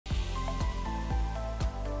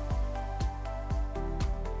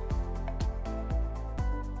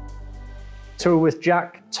So we're with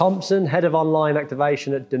Jack Thompson, Head of Online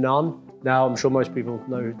Activation at Danone. Now, I'm sure most people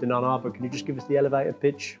know who Danone are, but can you just give us the elevator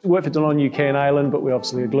pitch? We work for Danone UK and Ireland, but we're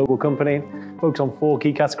obviously a global company. Focus on 4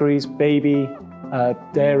 key categories: baby,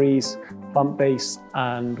 dairies, plant-based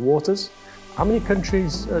and waters. How many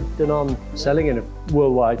countries are Danone selling in?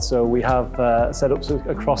 Worldwide, so we have setups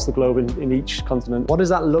across the globe in each continent. What does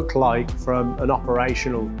that look like from an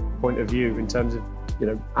operational point of view in terms of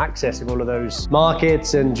accessing all of those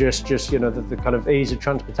markets and just the kind of ease of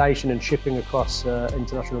transportation and shipping across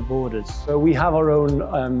international borders? So we have our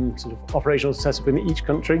own sort of operational setup in each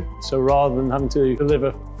country. So rather than having to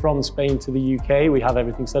deliver from Spain to the UK, we have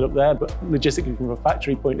everything set up there. But logistically, from a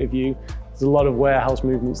factory point of view, there's a lot of warehouse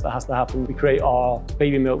movements that has to happen. We create our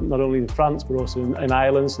baby milk not only in France, but also in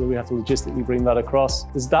Ireland, so that we have to logistically bring that across.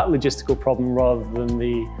 There's that logistical problem rather than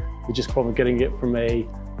the logistical problem of getting it from a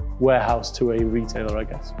warehouse to a retailer, I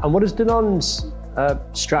guess. And what has Danone's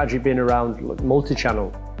strategy been around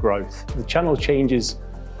multi-channel growth? The channel changes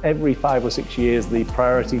every 5 or 6 years. The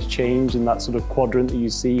priorities change in that sort of quadrant that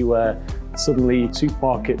you see where suddenly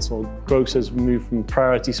supermarkets or grocers move from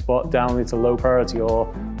priority spot down into low priority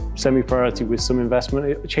or semi-priority with some investment.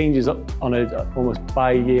 It changes on a almost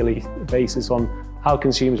bi-yearly basis on how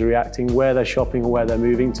consumers are reacting, where they're shopping and where they're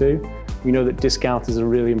moving to. We know that discount is a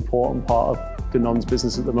really important part of Danone's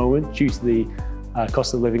business at the moment due to the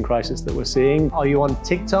cost of living crisis that we're seeing. Are you on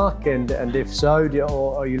TikTok? And if so,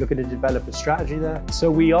 or are you looking to develop a strategy there?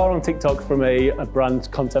 So we are on TikTok from a brand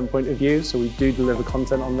content point of view. So we do deliver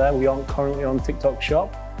content on there. We aren't currently on TikTok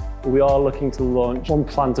Shop, but we are looking to launch one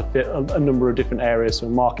plan to fit a number of different areas. So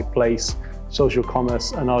marketplace, social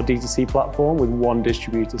commerce, and our D2C platform with one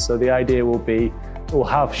distributor. So the idea will be we'll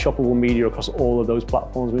have shoppable media across all of those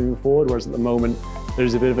platforms moving forward, whereas at the moment,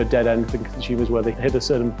 there's a bit of a dead end for consumers where they hit a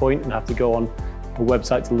certain point and have to go on a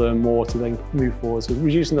website to learn more to then move forward. So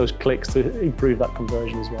reducing those clicks to improve that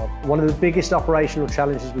conversion as well. One of the biggest operational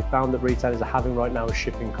challenges we found that retailers are having right now is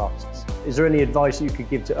shipping costs. Is there any advice that you could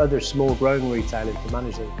give to other small growing retailers to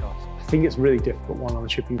manage those costs? I think it's a really difficult one on the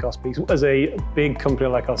shipping cost piece. As a big company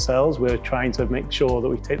like ourselves, we're trying to make sure that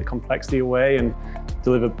we take the complexity away and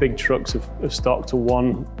deliver big trucks of stock to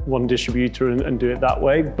one distributor and do it that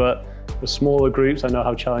way. But for smaller groups, I know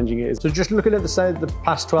how challenging it is. So just looking at the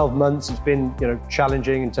past 12 months, it's been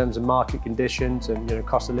challenging in terms of market conditions and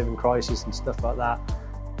cost of living crisis and stuff like that.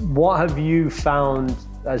 What have you found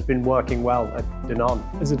has been working well at Danone?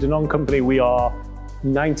 As a Danone company, we are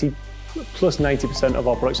 90% of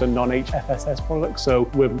our products are non-HFSS products, so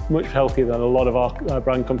we're much healthier than a lot of our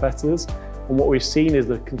brand competitors. And what we've seen is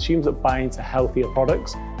that consumers are buying into healthier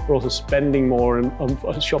products. We're also spending more and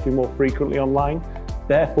shopping more frequently online.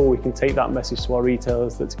 Therefore, we can take that message to our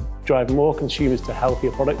retailers that to drive more consumers to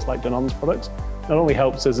healthier products like Danone's products. Not only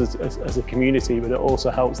helps us as a community, but it also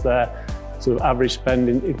helps their sort of average spend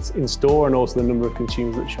in store and also the number of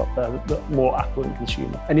consumers that shop there, the more affluent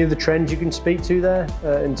consumer. Any other trends you can speak to there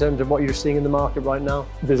in terms of what you're seeing in the market right now?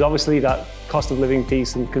 There's obviously that cost of living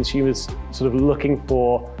piece and consumers sort of looking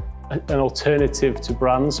for an alternative to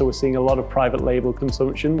brands. So we're seeing a lot of private label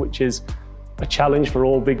consumption, which is a challenge for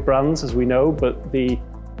all big brands, as we know, but the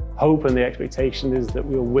hope and the expectation is that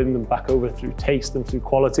we'll win them back over through taste and through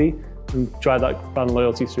quality and drive that brand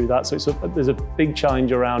loyalty through that. So there's a big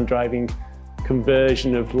challenge around driving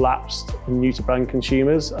conversion of lapsed and new to brand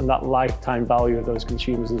consumers and that lifetime value of those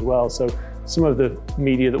consumers as well. So some of the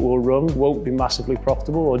media that we'll run won't be massively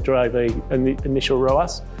profitable or drive an initial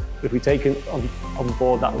ROAS. But if we take on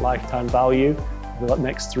board that lifetime value, the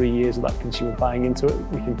next 3 years of that consumer buying into it,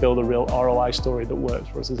 we can build a real ROI story that works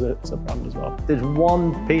for us as a brand as well. There's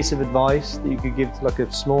one piece of advice that you could give to like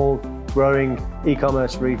a small, growing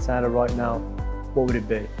e-commerce retailer right now, what would it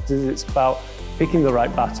be? It's about picking the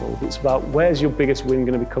right battle. It's about where's your biggest win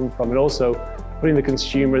going to come from, and also putting the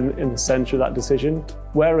consumer in the center of that decision.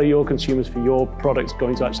 Where are your consumers for your products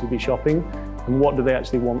going to actually be shopping, and what do they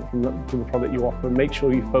actually want from the product you offer? And make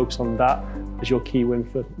sure you focus on that as your key win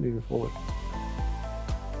for moving forward.